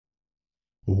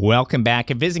Welcome back.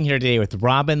 I'm visiting here today with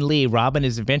Robin Lee. Robin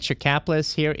is a venture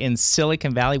capitalist here in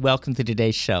Silicon Valley. Welcome to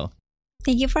today's show.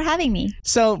 Thank you for having me.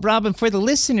 So, Robin, for the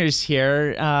listeners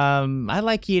here, I'd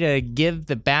like you to give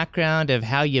the background of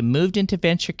how you moved into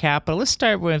venture capital. Let's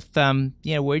start with,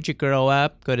 where'd you grow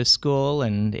up, go to school,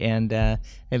 and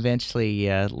eventually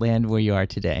land where you are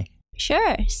today?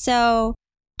 Sure. So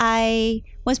I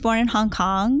was born in Hong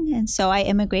Kong, and so I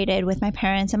immigrated with my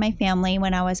parents and my family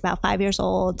when I was about 5 years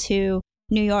old to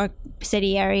New York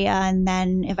City area, and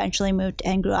then eventually moved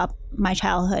and grew up my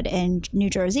childhood in New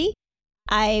Jersey.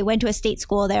 I went to a state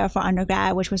school there for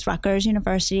undergrad, which was Rutgers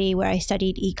University, where I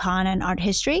studied econ and art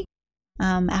history.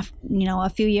 A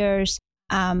few years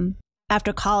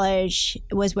after college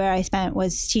was where I spent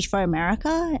was Teach for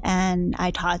America, and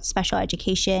I taught special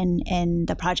education in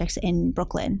the projects in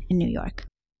Brooklyn, in New York.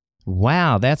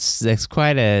 Wow, that's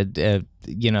quite a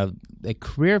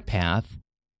career path.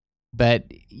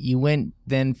 But you went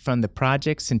then from the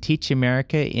projects and Teach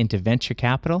America into venture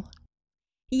capital?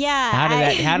 Yeah.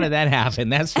 How did that happen?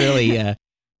 That's really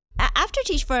After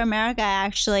Teach for America, I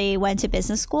actually went to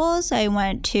business schools. I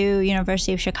went to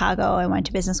University of Chicago. I went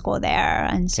to business school there.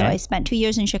 And so I spent 2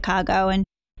 years in Chicago. And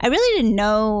I really didn't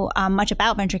know much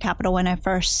about venture capital when I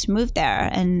first moved there.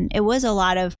 And it was a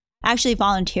lot of, I actually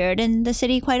volunteered in the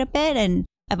city quite a bit. And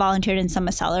I volunteered in some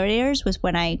accelerators was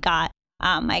when I got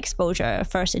my exposure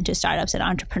first into startups and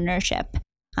entrepreneurship.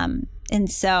 And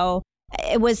so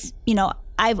it was,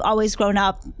 I've always grown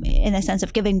up in a sense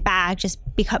of giving back just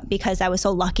because I was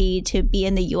so lucky to be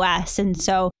in the US. And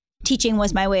so teaching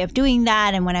was my way of doing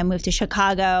that. And when I moved to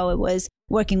Chicago, it was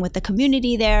working with the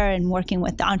community there and working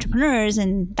with the entrepreneurs.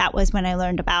 And that was when I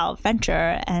learned about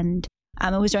venture. And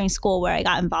it was during school where I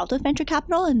got involved with venture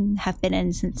capital and have been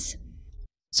in since.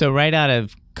 So right out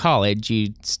of college,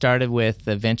 you started with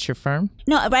a venture firm?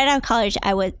 No, right out of college,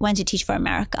 I went to Teach for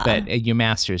America. But your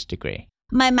master's degree?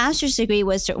 My master's degree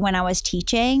was when I was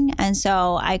teaching. And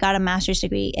so I got a master's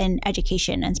degree in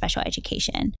education and special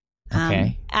education.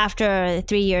 Okay. After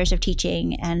 3 years of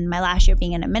teaching and my last year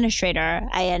being an administrator,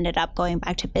 I ended up going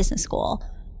back to business school.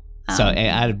 So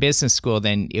out of business school,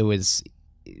 then it was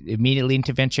immediately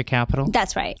into venture capital?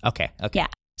 That's right. Okay. Yeah.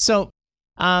 So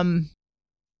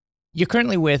you're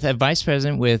currently with a vice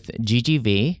president with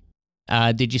GGV.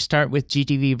 Did you start with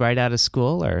GGV right out of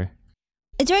school, or?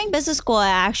 During business school, I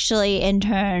actually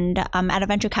interned at a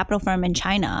venture capital firm in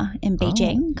China, in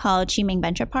Beijing, called Qiming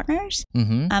Venture Partners.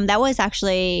 Mm-hmm. That was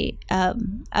actually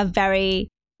a very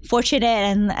fortunate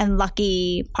and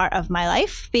lucky part of my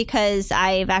life because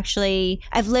I've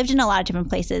lived in a lot of different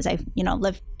places. I've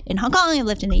lived in Hong Kong, I've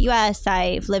lived in the US,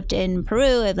 I've lived in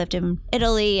Peru, I've lived in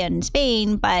Italy and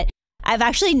Spain, but I've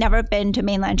actually never been to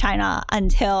mainland China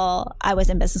until I was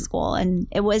in business school. And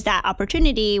it was that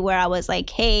opportunity where I was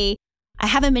like, hey, I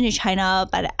haven't been to China,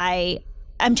 but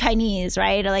I'm Chinese,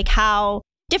 right? Like, how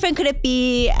different could it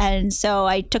be? And so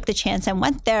I took the chance and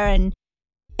went there. And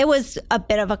it was a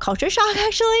bit of a culture shock,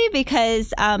 actually,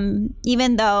 because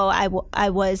even though I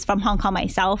was from Hong Kong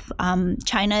myself,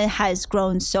 China has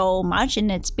grown so much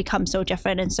and it's become so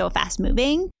different and so fast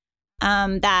moving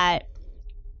that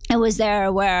it was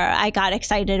there where I got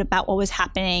excited about what was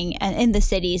happening in the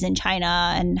cities in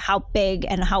China and how big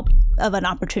and how of an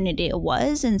opportunity it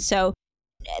was. And so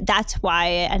that's why I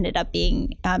ended up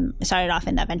being started off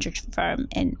in that venture firm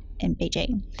in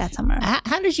Beijing that summer.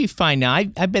 How did you find? Now,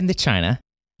 I've been to China,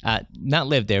 not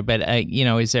lived there, but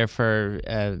is there for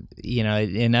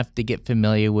enough to get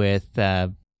familiar with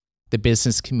the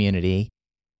business community.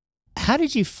 How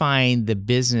did you find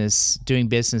doing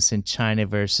business in China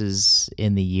versus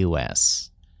in the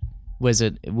U.S.? Was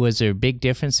there a big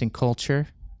difference in culture?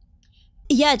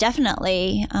 Yeah,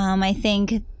 definitely. I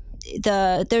think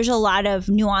there's a lot of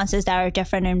nuances that are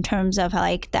different in terms of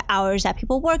like the hours that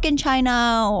people work in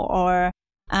China, or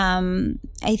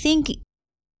I think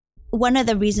one of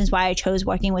the reasons why I chose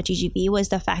working with GGV was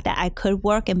the fact that I could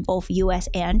work in both U.S.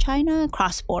 and China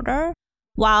cross-border.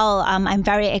 While I'm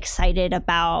very excited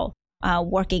about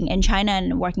working in China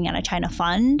and working at a China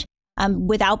fund,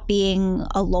 without being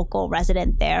a local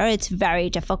resident there, it's very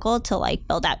difficult to like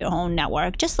build out your own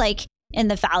network, just like in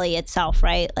the Valley itself,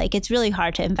 right? Like it's really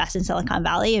hard to invest in Silicon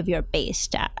Valley if you're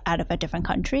based out of a different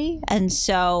country. And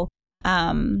so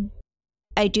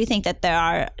I do think that there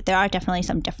are definitely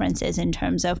some differences in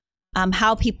terms of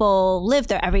how people live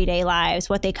their everyday lives,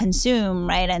 what they consume,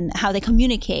 right? And how they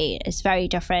communicate is very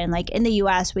different. Like in the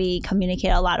US, we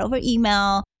communicate a lot over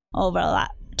email, over a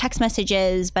lot text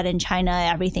messages, but in China,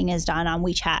 everything is done on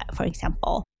WeChat, for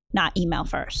example, not email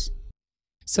first.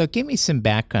 So give me some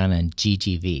background on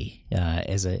GGV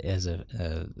as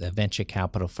a venture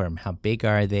capital firm. How big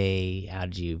are they? How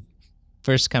did you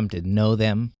first come to know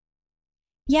them?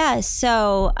 Yeah,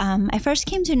 so I first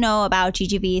came to know about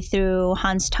GGV through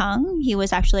Hans Tung. He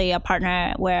was actually a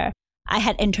partner where I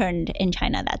had interned in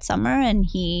China that summer, and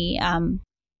he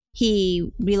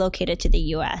relocated to the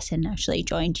US and actually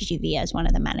joined GGV as one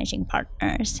of the managing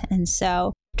partners. And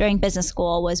so during business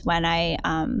school was when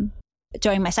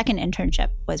during my second internship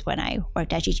was when I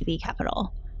worked at GGV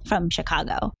Capital from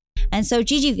Chicago. And so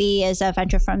GGV is a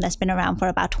venture firm that's been around for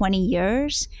about 20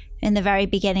 years. In the very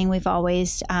beginning, we've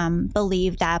always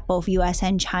believed that both US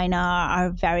and China are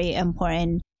very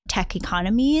important tech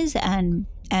economies and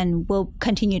will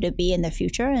continue to be in the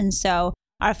future. And so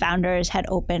our founders had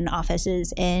opened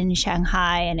offices in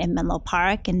Shanghai and in Menlo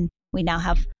Park, and we now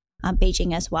have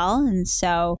Beijing as well. And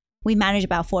so we manage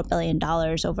about $4 billion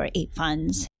over 8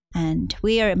 funds, and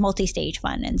we are a multi-stage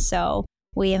fund. And so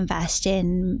we invest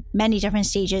in many different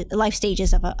life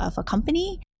stages of a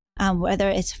company, whether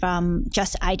it's from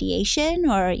just ideation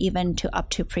or even up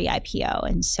to pre-IPO.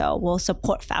 And so we'll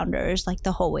support founders like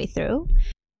the whole way through.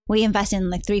 We invest in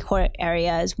like 3 core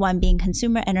areas, 1 being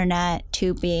consumer internet,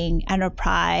 2 being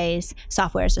enterprise,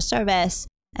 software as a service,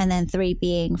 and then 3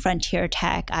 being frontier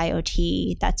tech,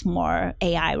 IoT, that's more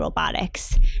AI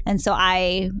robotics. And so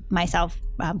I myself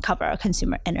cover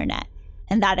consumer internet.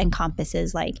 And that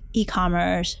encompasses like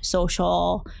e-commerce,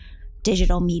 social,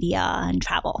 digital media, and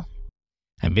travel.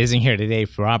 I'm visiting here today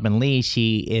with Robin Lee.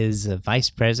 She is a vice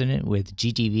president with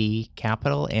GGV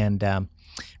Capital. And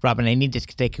Robin, I need to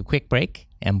take a quick break,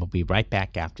 and we'll be right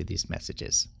back after these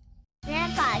messages.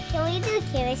 Grandpa, can we do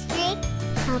chemistry?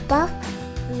 Papa,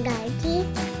 Daddy.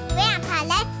 Grandpa,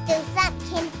 let's do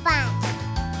something fun.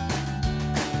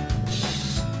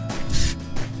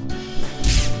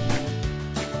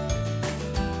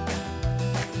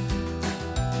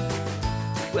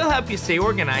 We'll help you stay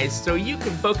organized so you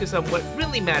can focus on what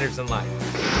really matters in life.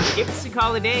 Give us a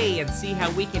call today and see how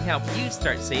we can help you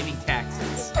start saving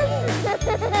taxes.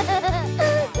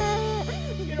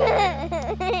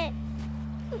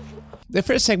 The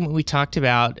first segment we talked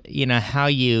about, how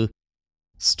you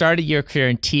started your career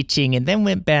in teaching and then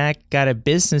went back, got a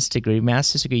business degree,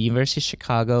 master's degree, University of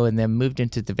Chicago, and then moved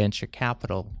into the venture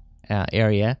capital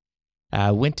area.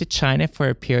 Went to China for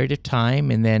a period of time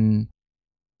and then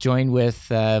joined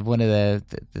with one of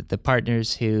the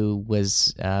partners who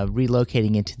was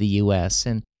relocating into the U.S.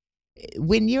 And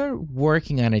when you're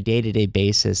working on a day-to-day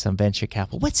basis on venture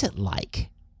capital, what's it like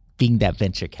being that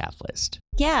venture capitalist?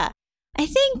 Yeah, I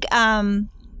think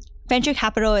venture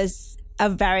capital is a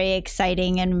very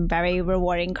exciting and very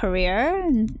rewarding career.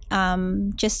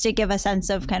 And just to give a sense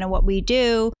of kind of what we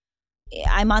do,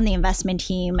 I'm on the investment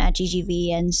team at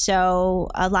GGV, and so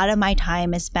a lot of my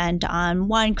time is spent on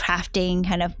crafting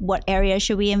kind of what areas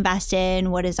should we invest in,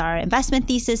 what is our investment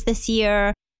thesis this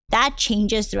year. That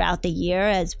changes throughout the year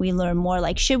as we learn more,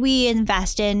 like should we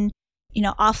invest in,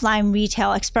 offline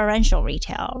retail, experiential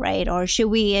retail, right? Or should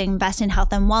we invest in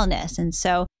health and wellness? And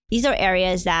so these are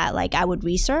areas that like I would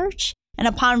research, and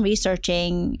upon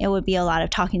researching, it would be a lot of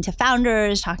talking to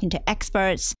founders, talking to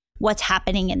experts, what's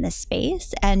happening in this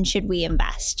space and should we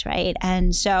invest, right?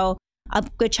 And so a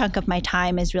good chunk of my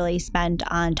time is really spent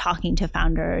on talking to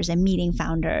founders and meeting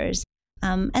founders.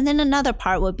 And then another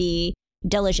part would be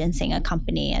diligencing a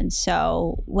company. And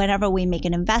so whenever we make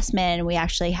an investment, we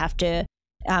actually have to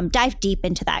dive deep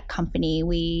into that company.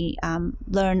 We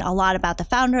learn a lot about the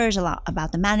founders, a lot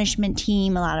about the management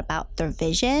team, a lot about their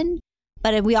vision.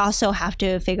 But we also have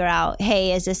to figure out,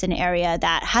 hey, is this an area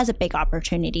that has a big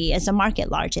opportunity? Is the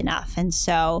market large enough? And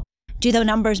so do the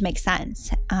numbers make sense?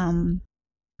 And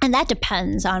that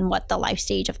depends on what the life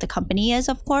stage of the company is,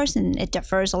 of course, and it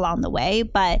differs along the way.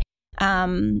 But a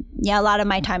lot of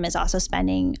my time is also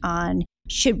spending on,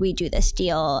 should we do this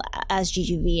deal as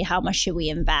GGV? How much should we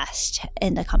invest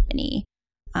in the company?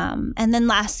 And then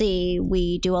lastly,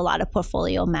 we do a lot of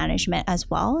portfolio management as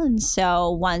well. And so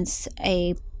once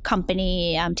a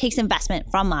company takes investment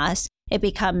from us, it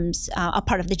becomes a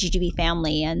part of the GGV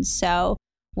family. And so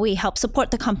we help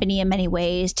support the company in many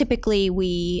ways. Typically,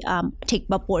 we take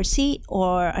a board seat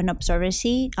or an observer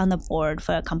seat on the board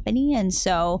for a company. And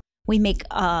so we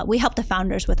help the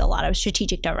founders with a lot of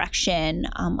strategic direction,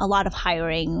 a lot of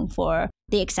hiring for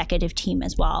the executive team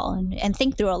as well, and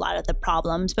think through a lot of the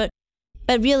problems. But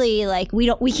really, like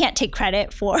we can't take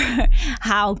credit for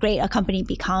how great a company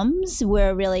becomes.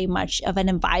 We're really much of an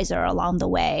advisor along the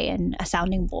way and a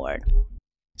sounding board.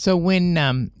 So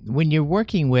when you're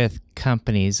working with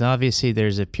companies, obviously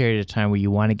there's a period of time where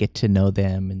you want to get to know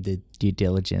them and the due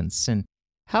diligence. And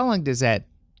how long does that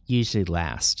usually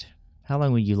last? How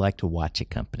long would you like to watch a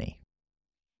company?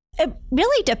 It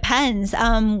really depends.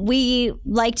 We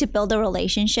like to build a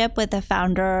relationship with the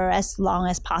founder as long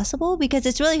as possible because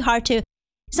it's really hard to.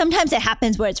 Sometimes it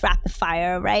happens where it's rapid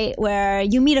fire, right? Where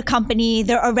you meet a company,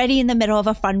 they're already in the middle of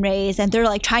a fundraise and they're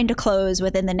like trying to close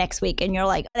within the next week. And you're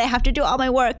like, I have to do all my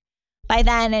work by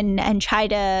then and try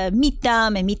to meet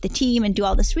them and meet the team and do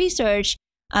all this research,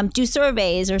 do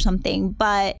surveys or something.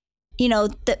 But,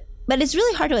 but it's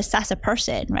really hard to assess a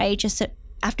person, right? Just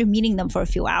after meeting them for a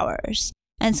few hours.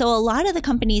 And so a lot of the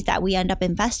companies that we end up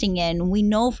investing in, we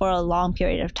know for a long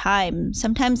period of time.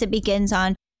 Sometimes it begins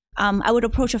on, I would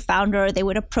approach a founder, they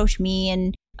would approach me,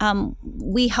 and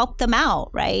we help them out,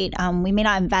 right? We may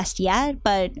not invest yet,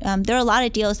 but there are a lot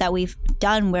of deals that we've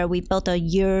done where we built a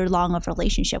year-long of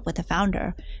relationship with the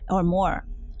founder or more.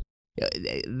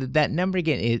 That number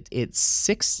again, it's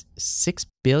six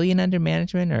billion under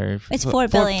management, or it's 4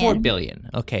 billion. 4 billion.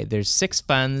 Okay, there's 6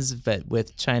 funds, but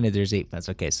with China there's 8 funds.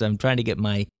 Okay, so I'm trying to get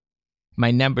my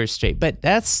numbers straight. But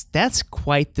that's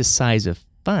quite the size of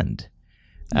fund.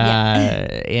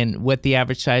 Yeah. And what the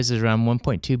average size is around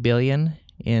 1.2 billion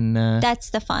in. That's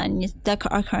the fund,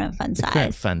 our current fund size.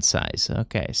 Current fund size.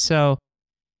 Okay, so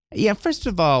yeah, first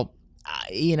of all,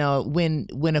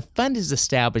 when a fund is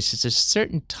established, it's a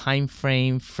certain time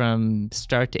frame from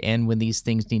start to end when these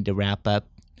things need to wrap up.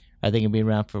 Are they going to be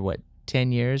around for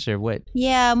 10 years or what?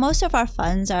 Yeah, most of our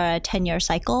funds are a 10-year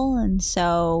cycle, and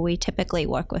so we typically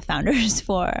work with founders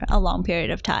for a long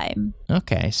period of time.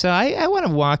 Okay, so I want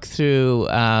to walk through.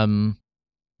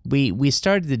 We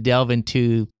started to delve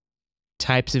into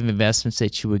types of investments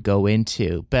that you would go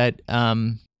into, but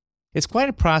it's quite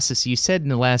a process. You said in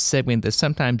the last segment that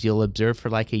sometimes you'll observe for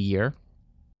like a year.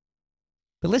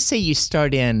 But let's say you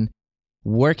start in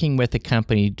working with a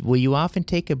company. Will you often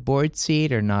take a board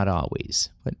seat or not always?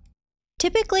 What?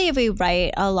 Typically, if we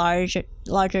write a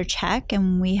larger check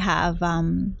and we have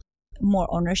more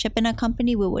ownership in a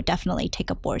company, we would definitely take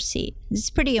a board seat. It's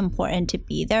pretty important to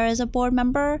be there as a board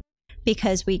member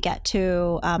because we get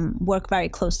to work very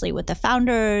closely with the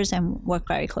founders and work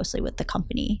very closely with the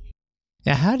company.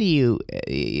 Now, how do you,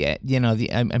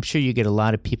 I'm sure you get a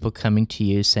lot of people coming to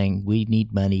you saying, we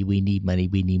need money, we need money,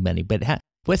 we need money. But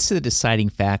what's the deciding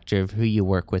factor of who you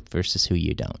work with versus who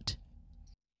you don't?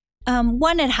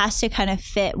 One, it has to kind of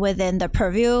fit within the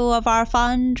purview of our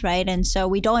fund, right? And so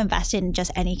we don't invest in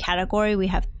just any category. We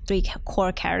have 3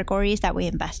 core categories that we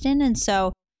invest in. And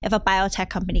so if a biotech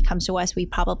company comes to us, we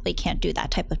probably can't do that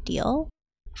type of deal,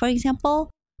 for example.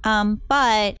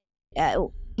 But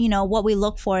what we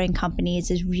look for in companies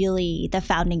is really the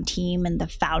founding team and the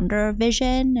founder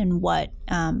vision and what,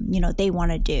 they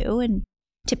want to do. And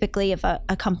typically if a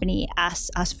company asks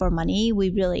us for money, we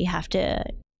really have to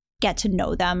get to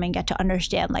know them and get to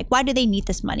understand, like, why do they need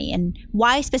this money and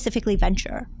why specifically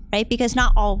venture, right? Because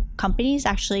not all companies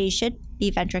actually should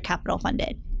be venture capital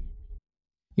funded.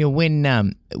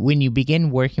 When you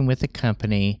begin working with a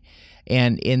company,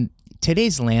 and in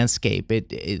today's landscape,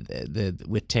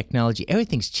 with technology,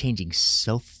 everything's changing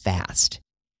so fast.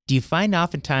 Do you find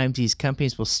oftentimes these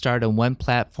companies will start on one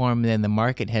platform and then the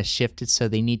market has shifted, so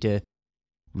they need to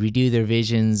redo their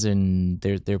visions and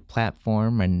their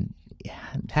platform? And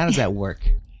how does that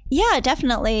work? Yeah,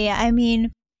 definitely. I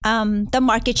mean, the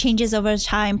market changes over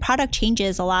time. Product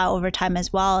changes a lot over time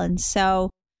as well. And so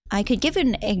I could give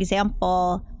an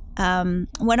example.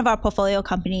 One of our portfolio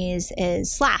companies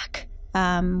is Slack,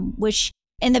 which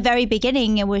in the very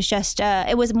beginning, it was just,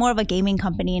 it was more of a gaming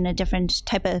company and a different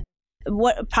type of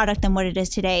product than what it is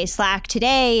today. Slack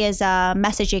today is a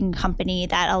messaging company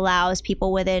that allows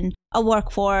people within a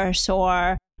workforce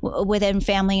or within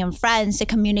family and friends to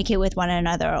communicate with one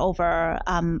another over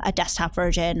a desktop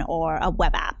version or a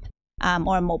web app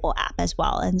or a mobile app as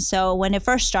well. And so when it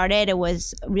first started, it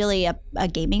was really a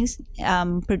gaming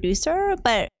producer,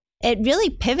 but it really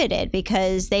pivoted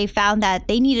because they found that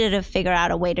they needed to figure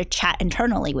out a way to chat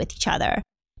internally with each other,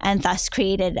 and thus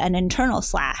created an internal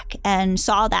Slack and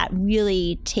saw that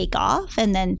really take off,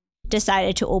 and then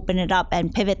decided to open it up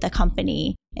and pivot the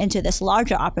company into this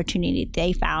larger opportunity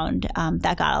they found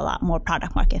that got a lot more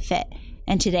product market fit.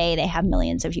 And today they have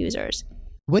millions of users.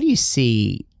 What do you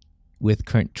see with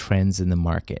current trends in the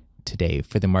market today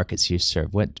for the markets you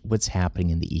serve? What's happening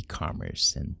in the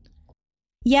e-commerce?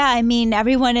 Yeah, I mean,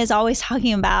 everyone is always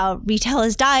talking about retail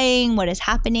is dying, what is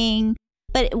happening.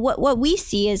 But what we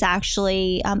see is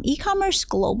actually e-commerce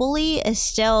globally is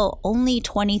still only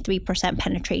 23%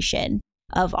 penetration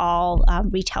of all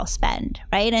retail spend,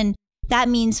 right? And that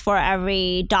means for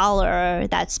every $1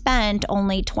 that's spent,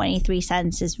 only 23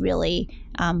 cents is really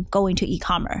going to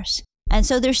e-commerce. And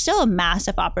so there's still a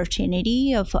massive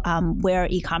opportunity of where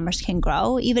e-commerce can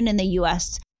grow. Even in the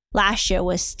US, last year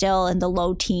was still in the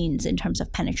low teens in terms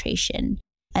of penetration.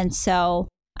 And so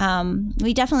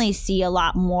we definitely see a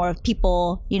lot more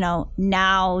people,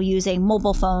 now using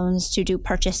mobile phones to do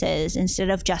purchases instead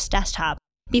of just desktop.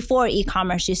 Before,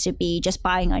 e-commerce used to be just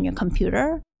buying on your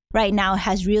computer. Right now, it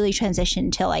has really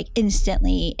transitioned to like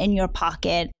instantly in your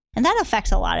pocket. And that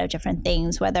affects a lot of different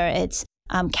things, whether it's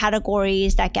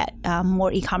categories that get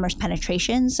more e-commerce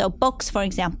penetration. So books, for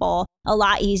example, a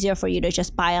lot easier for you to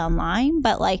just buy online.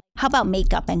 But like, how about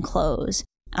makeup and clothes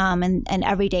and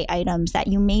everyday items that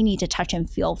you may need to touch and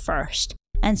feel first?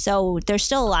 And so there's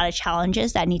still a lot of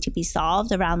challenges that need to be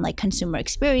solved around like consumer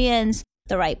experience,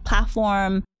 the right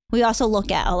platform. We also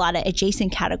look at a lot of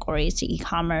adjacent categories to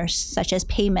e-commerce, such as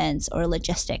payments or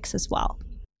logistics as well.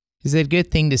 Is it a good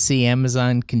thing to see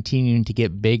Amazon continuing to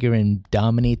get bigger and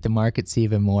dominate the markets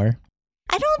even more?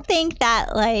 I don't think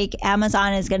that like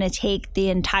Amazon is going to take the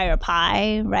entire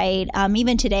pie, right?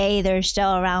 Even today, they're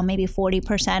still around maybe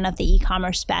 40% of the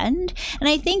e-commerce spend. And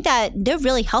I think that they're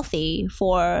really healthy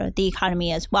for the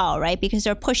economy as well, right? Because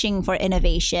they're pushing for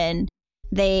innovation.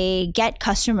 They get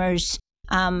customers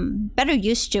better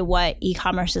used to what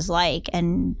e-commerce is like.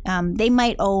 And they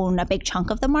might own a big chunk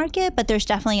of the market, but there's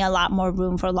definitely a lot more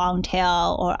room for long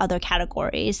tail or other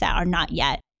categories that are not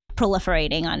yet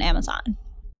proliferating on Amazon.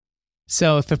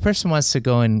 So if a person wants to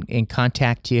go and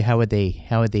contact you, how would they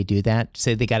do that?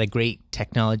 Say they got a great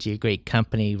technology, a great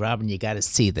company. Robin, you got to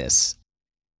see this.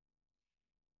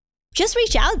 Just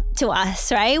reach out to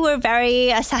us, right? We're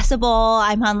very accessible.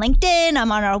 I'm on LinkedIn.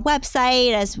 I'm on our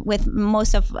website, as with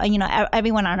most of,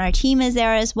 everyone on our team is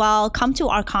there as well. Come to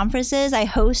our conferences. I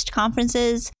host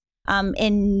conferences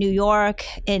in New York,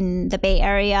 in the Bay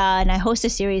Area, and I host a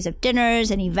series of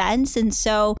dinners and events. And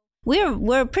so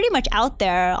we're pretty much out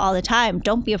there all the time.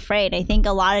 Don't be afraid. I think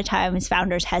a lot of times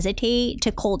founders hesitate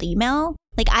to cold email.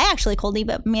 Like I actually cold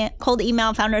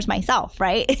email founders myself,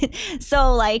 right?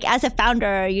 So like as a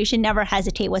founder, you should never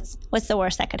hesitate. What's the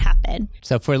worst that could happen?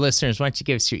 So for listeners, why don't you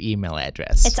give us your email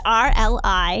address? It's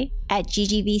rli@ggvc.com.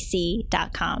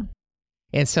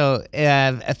 And so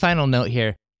a final note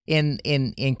here,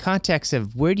 in context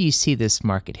of where do you see this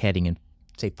market heading in,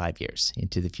 say, 5 years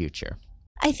into the future?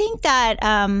 I think that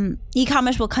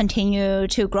e-commerce will continue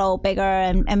to grow bigger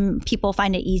and people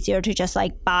find it easier to just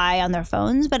like buy on their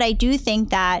phones. But I do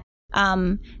think that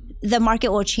the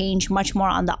market will change much more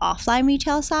on the offline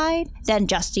retail side than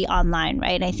just the online,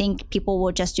 right? I think people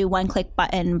will just do one-click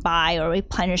button buy or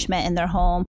replenishment in their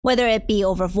home, whether it be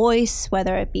over voice,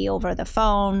 whether it be over the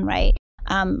phone, right?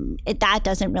 That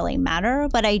doesn't really matter.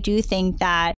 But I do think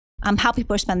that how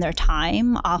people spend their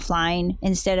time offline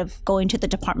instead of going to the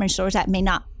department stores that may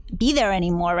not be there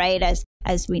anymore, right?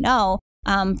 As we know,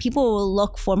 people will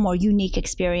look for more unique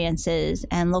experiences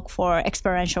and look for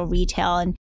experiential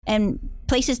retail and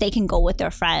places they can go with their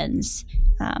friends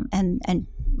and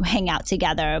hang out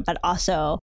together, but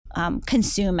also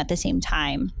consume at the same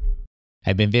time.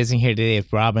 I've been visiting here today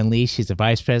with Robin Li. She's a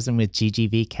vice president with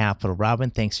GGV Capital.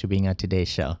 Robin, thanks for being on today's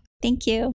show. Thank you.